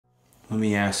Let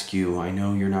me ask you, I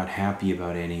know you're not happy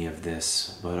about any of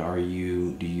this, but do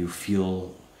you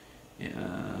feel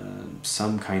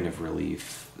some kind of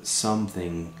relief,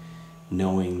 something,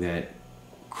 knowing that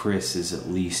Chris is at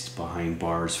least behind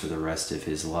bars for the rest of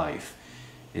his life?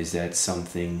 Is that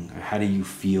something, how do you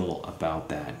feel about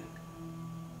that?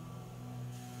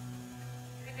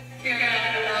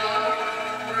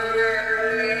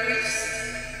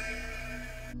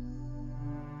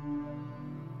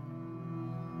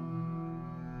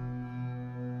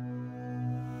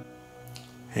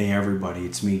 Hey everybody,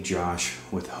 it's me Josh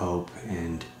with Hope,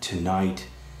 and tonight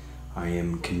I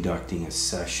am conducting a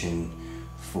session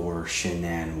for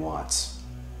Shanann Watts.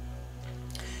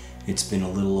 It's been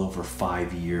a little over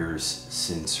 5 years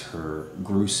since her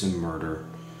gruesome murder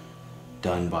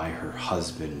done by her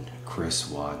husband, Chris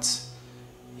Watts.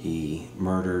 He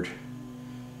murdered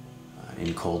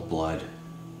in cold blood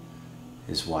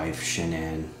his wife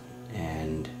Shanann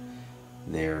and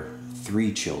their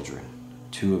 3 children.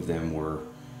 2 of them were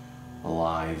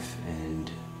alive, and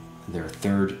their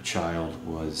 3rd child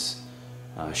was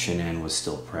Shanann was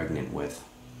still pregnant with.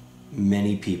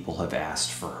 Many people have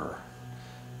asked for her,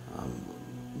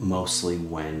 mostly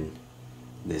when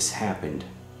this happened.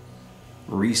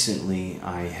 Recently,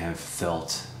 I have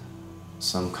felt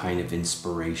some kind of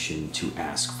inspiration to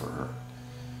ask for her.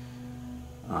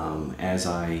 As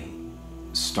I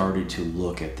started to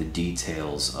look at the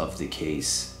details of the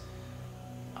case,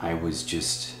 I was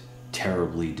just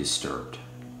terribly disturbed,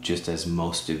 just as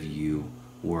most of you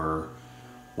were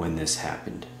when this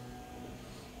happened.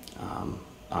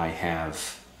 I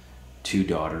have 2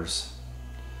 daughters,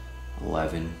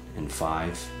 11 and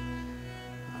 5.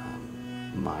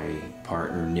 My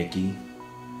partner Nikki,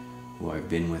 who I've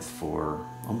been with for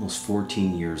almost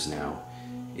 14 years now,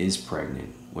 is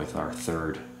pregnant with our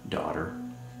 3rd daughter.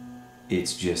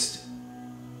 It's just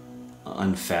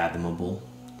unfathomable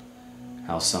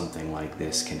how something like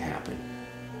this can happen.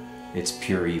 It's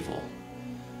pure evil,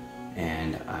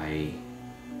 and I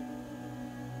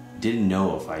didn't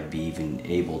know if I'd be even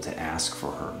able to ask for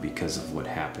her because of what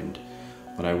happened,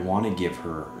 but I want to give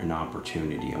her an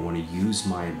opportunity. I want to use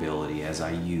my ability, as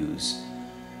I use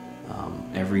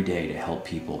every day, to help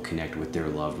people connect with their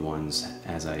loved ones,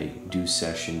 as I do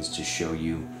sessions to show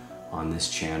you on this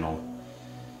channel.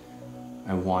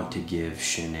 I want to give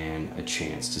Shanann a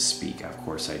chance to speak. Of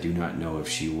course, I do not know if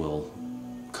she will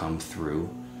come through.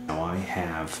 Now, I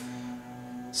have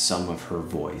some of her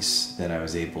voice that I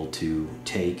was able to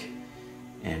take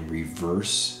and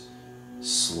reverse,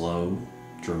 slow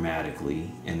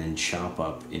dramatically, and then chop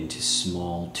up into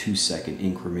small 2-second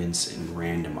increments and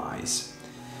randomize.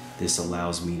 This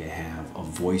allows me to have a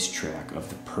voice track of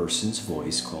the person's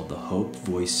voice called the Hope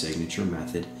Voice Signature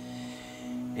Method,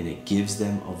 and it gives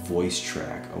them a voice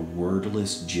track, a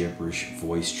wordless gibberish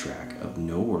voice track of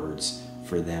no words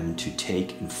for them to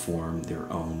take and form their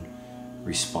own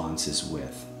responses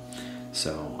with.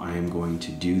 So I am going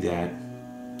to do that,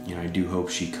 and I do hope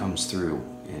she comes through,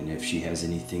 and if she has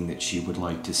anything that she would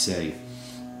like to say.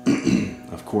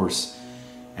 Of course,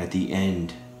 at the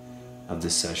end of the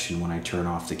session, when I turn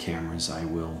off the cameras, I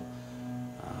will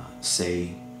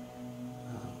say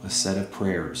a set of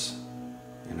prayers,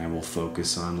 and I will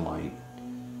focus on light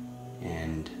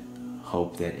and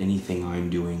hope that anything I'm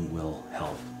doing will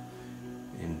help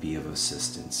and be of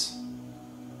assistance.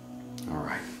 All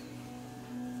right.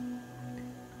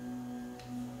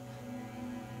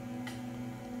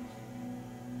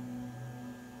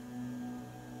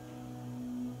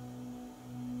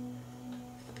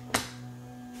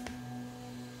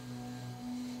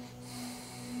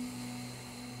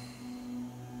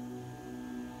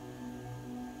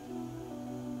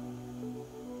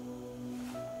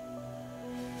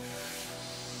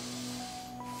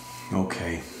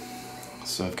 Okay,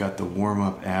 so I've got the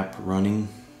warm-up app running.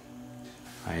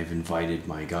 I have invited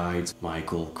my guides,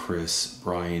 Michael, Chris,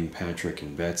 Brian, Patrick,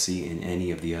 and Betsy, and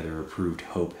any of the other approved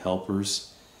Hope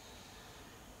helpers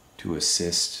to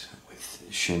assist with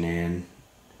Shanann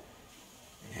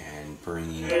and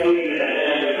bringing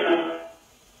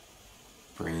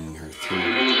her through.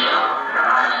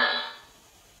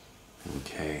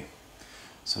 Okay,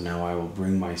 so now I will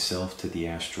bring myself to the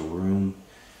astral room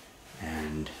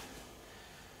and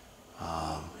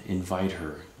invite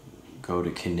her, go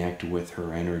to connect with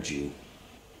her energy.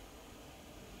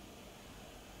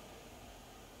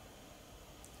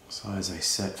 So as I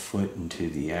set foot into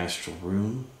the astral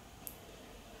room,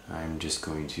 I'm just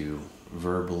going to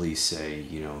verbally say,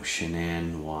 you know,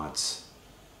 Shanann Watts,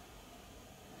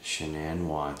 Shanann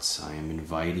Watts, I am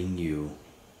inviting you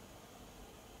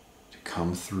to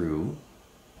come through.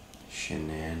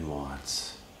 Shanann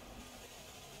Watts.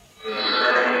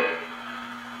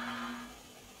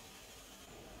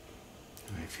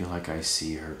 feel like I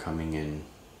see her coming in.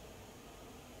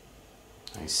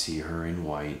 I see her in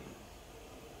white.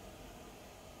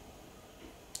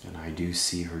 And I do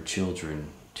see her children,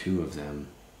 2 of them.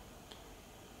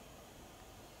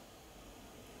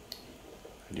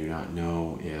 I do not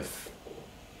know if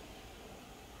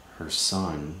her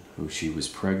son, who she was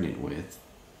pregnant with,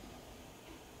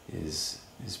 is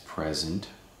present.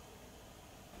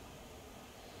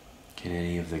 Can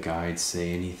any of the guides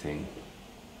say anything?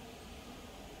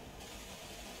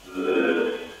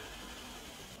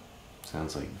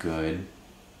 Sounds like good.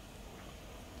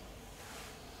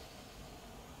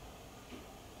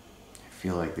 I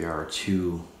feel like there are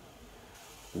 2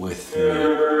 with me.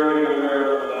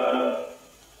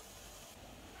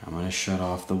 I'm going to shut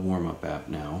off the warm-up app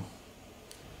now.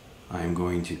 I'm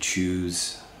going to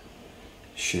choose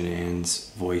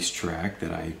Shanann's voice track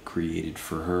that I created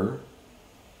for her.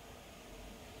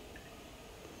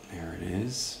 There it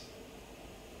is.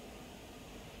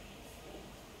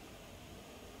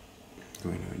 I'm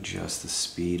going to adjust the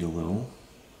speed a little.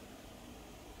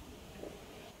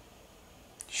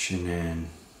 Shanann,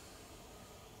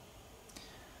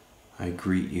 I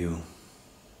greet you.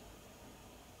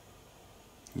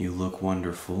 You look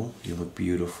wonderful. You look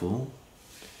beautiful.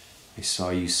 I saw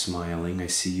you smiling. I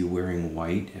see you wearing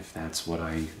white, if that's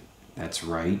that's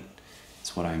right.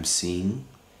 It's what I'm seeing.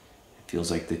 It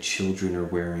feels like the children are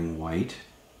wearing white.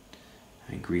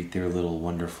 I greet their little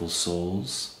wonderful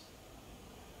souls.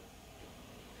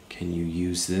 Can you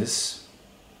use this?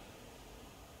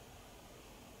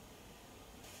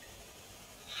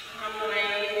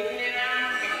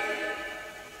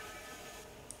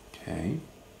 Okay.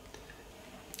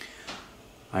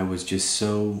 I was just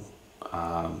so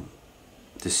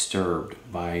disturbed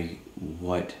by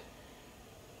what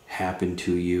happened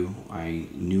to you. I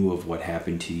knew of what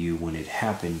happened to you when it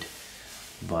happened,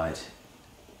 but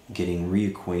getting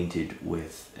reacquainted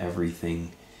with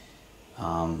everything,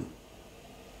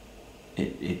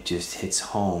 it just hits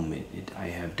home. I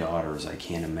have daughters. I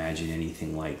can't imagine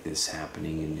anything like this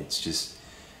happening, and it's just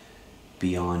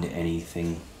beyond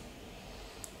anything.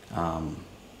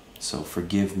 So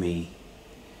forgive me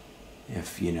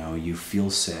if, you feel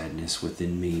sadness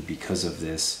within me because of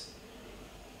this.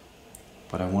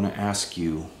 But I want to ask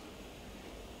you,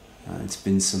 it's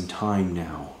been some time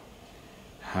now.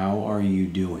 How are you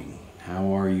doing?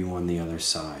 How are you on the other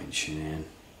side, Shanann?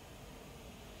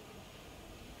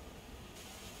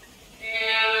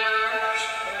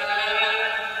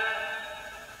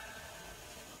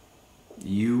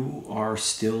 You are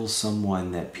still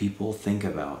someone that people think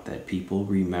about, that people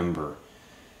remember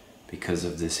because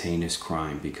of this heinous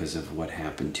crime, because of what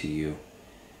happened to you.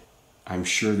 I'm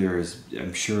sure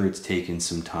it's taken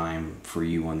some time for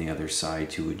you on the other side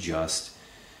to adjust,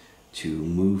 to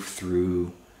move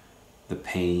through the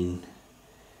pain.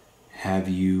 Have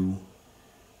you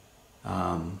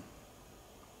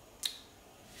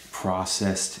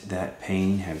processed that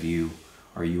pain?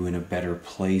 Are you in a better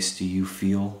place, do you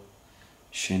feel,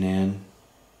 Shanann?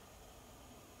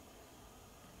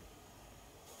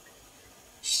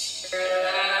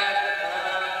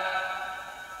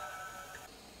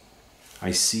 I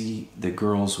see the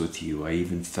girls with you. I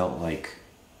even felt like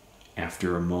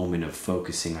after a moment of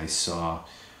focusing, I saw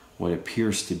what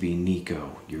appears to be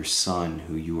Nico, your son,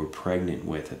 who you were pregnant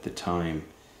with at the time.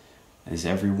 Is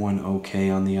everyone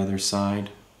okay on the other side?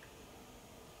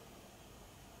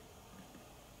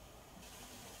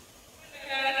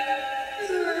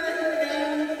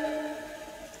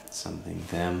 Something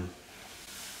them.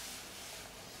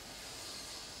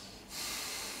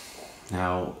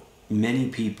 Now, many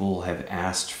people have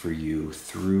asked for you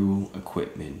through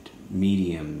equipment,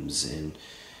 mediums and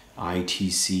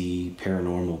ITC,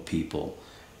 paranormal people,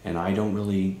 and I don't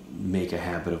really make a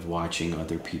habit of watching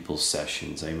other people's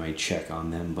sessions. I might check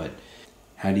on them, but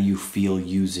how do you feel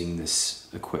using this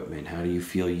equipment? How do you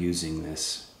feel using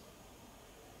this?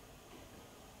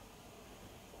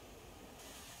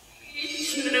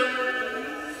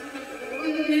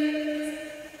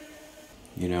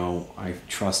 I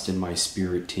trust in my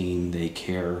spirit team. They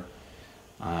care.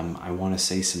 I want to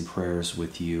say some prayers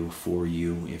with you, for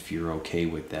you, if you're okay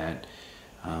with that.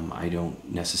 I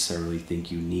don't necessarily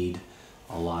think you need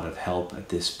a lot of help at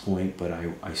this point, but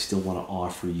I still want to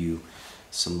offer you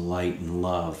some light and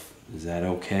love. Is that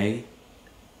okay?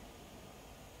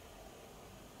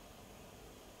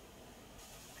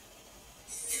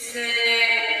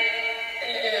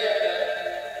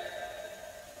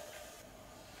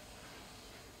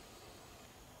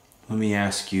 Let me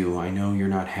ask you, I know you're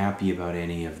not happy about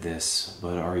any of this,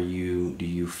 but do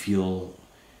you feel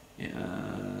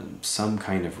some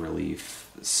kind of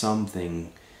relief,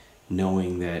 something,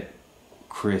 knowing that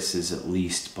Chris is at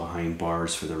least behind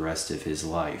bars for the rest of his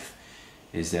life.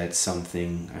 Is that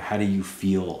something, how do you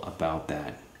feel about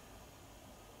that?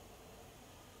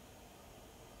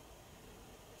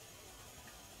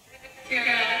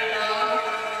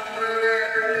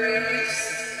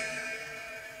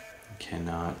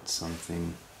 Cannot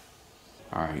something.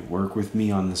 All right, work with me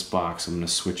on this box. I'm going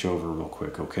to switch over real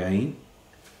quick, okay?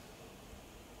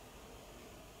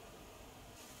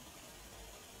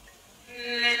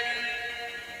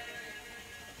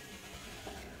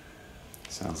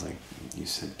 Sounds like you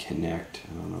said connect.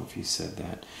 I don't know if you said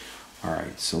that. All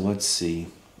right, so let's see.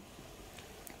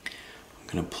 I'm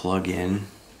going to plug in.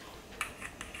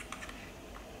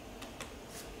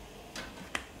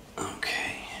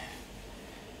 Okay.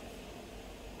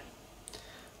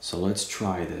 So let's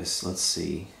try this. Let's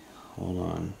see. Hold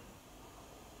on.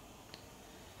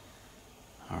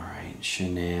 All right,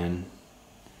 Shanann,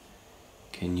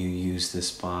 can you use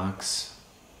this box?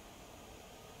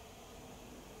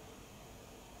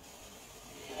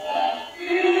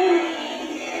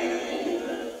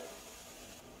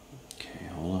 Okay,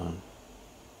 hold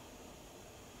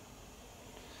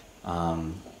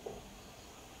on.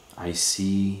 I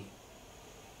see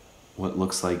what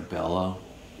looks like Bella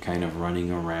kind of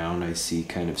running around. I see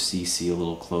kind of Cece a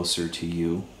little closer to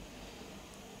you.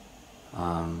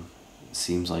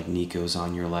 Seems like Nico's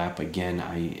on your lap. Again,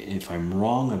 if I'm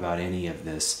wrong about any of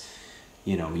this,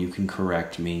 you know, you can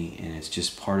correct me, and it's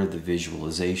just part of the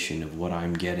visualization of what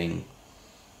I'm getting.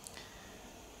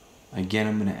 Again,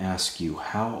 I'm going to ask you,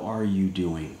 how are you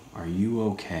doing? Are you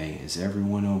okay? Is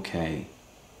everyone okay?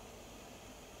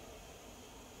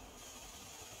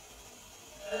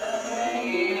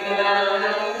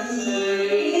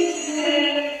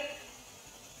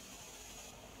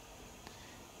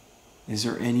 Is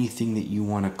there anything that you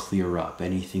want to clear up?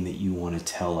 Anything that you want to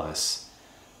tell us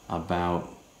about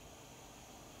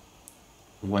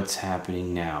what's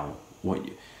happening now? What,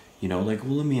 you know, like,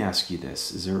 well, let me ask you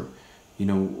this. Is there, you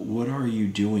know, what are you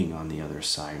doing on the other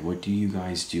side? What do you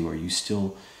guys do? Are you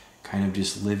still kind of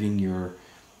just living your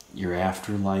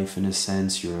afterlife in a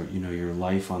sense, your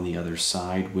life on the other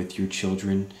side with your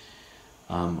children?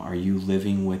 Are you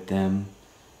living with them?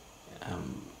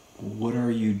 What are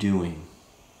you doing?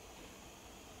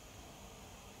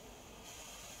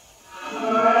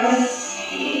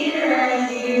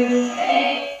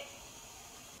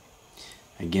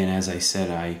 Again, as I said,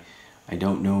 I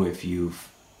don't know if you've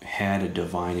had a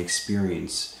divine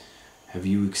experience. Have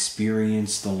you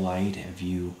experienced the light? Have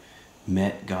you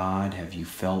met God? Have you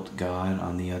felt God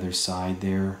on the other side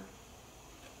there?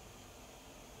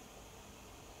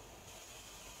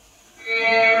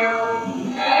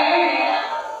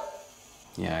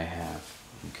 Yeah, I have.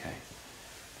 Okay.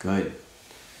 Good.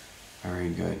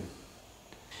 Very good.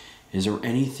 Is there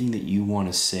anything that you want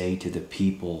to say to the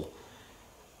people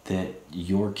that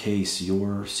your case,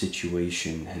 your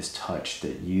situation has touched,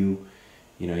 that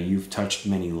you've touched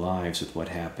many lives with what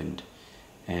happened,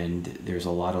 and there's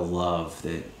a lot of love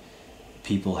that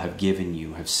people have given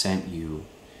you, have sent you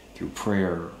through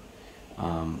prayer?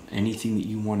 Anything that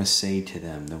you want to say to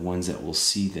them, the ones that will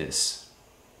see this?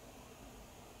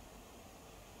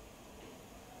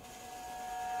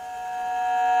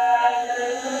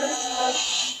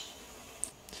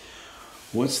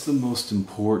 What's the most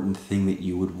important thing that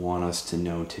you would want us to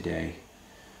know today?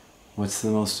 What's the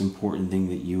most important thing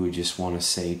that you would just want to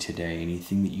say today?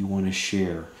 Anything that you want to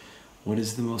share? What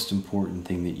is the most important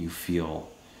thing that you feel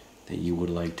that you would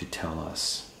like to tell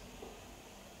us?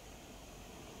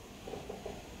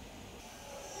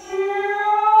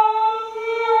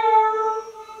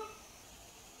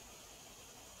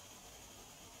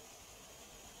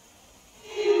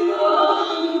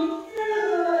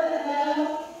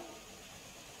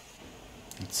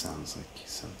 It sounds like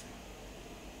something.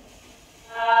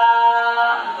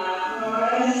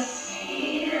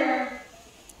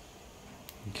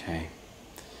 Okay.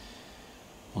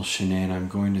 Well, Shanann, I'm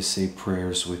going to say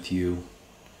prayers with you.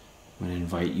 I'm going to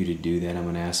invite you to do that. I'm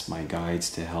going to ask my guides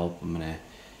to help. I'm going to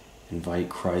invite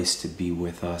Christ to be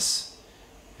with us,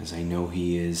 as I know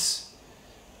He is,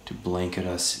 to blanket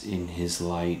us in His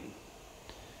light.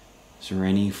 Is there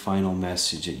any final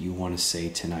message that you want to say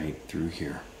tonight through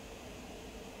here?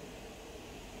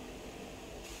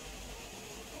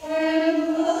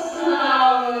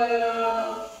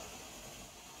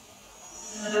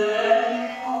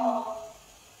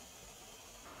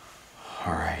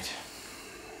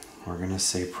 We're going to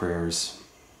say prayers.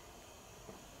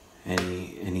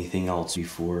 Anything else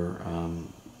before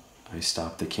I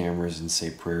stop the cameras and say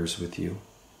prayers with you?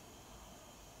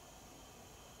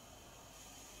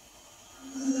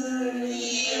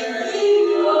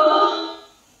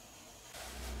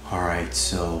 Alright,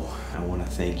 so I want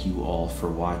to thank you all for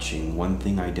watching. One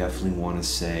thing I definitely want to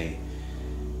say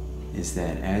is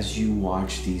that as you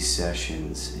watch these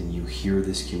sessions and you hear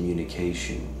this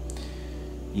communication,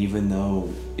 even though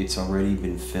it's already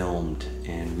been filmed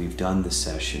and we've done the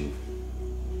session,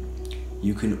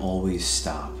 you can always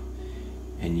stop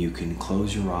and you can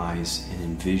close your eyes and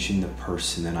envision the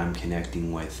person that I'm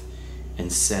connecting with and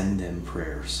send them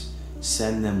prayers,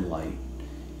 send them light.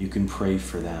 You can pray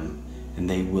for them and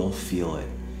they will feel it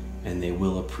and they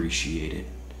will appreciate it.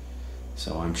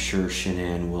 So I'm sure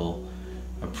Shanann will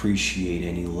appreciate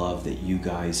any love that you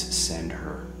guys send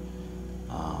her.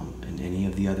 And any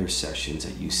of the other sessions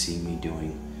that you see me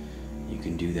doing, you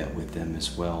can do that with them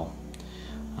as well.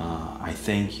 I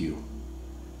thank you.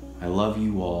 I love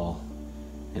you all.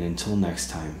 And until next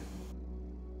time.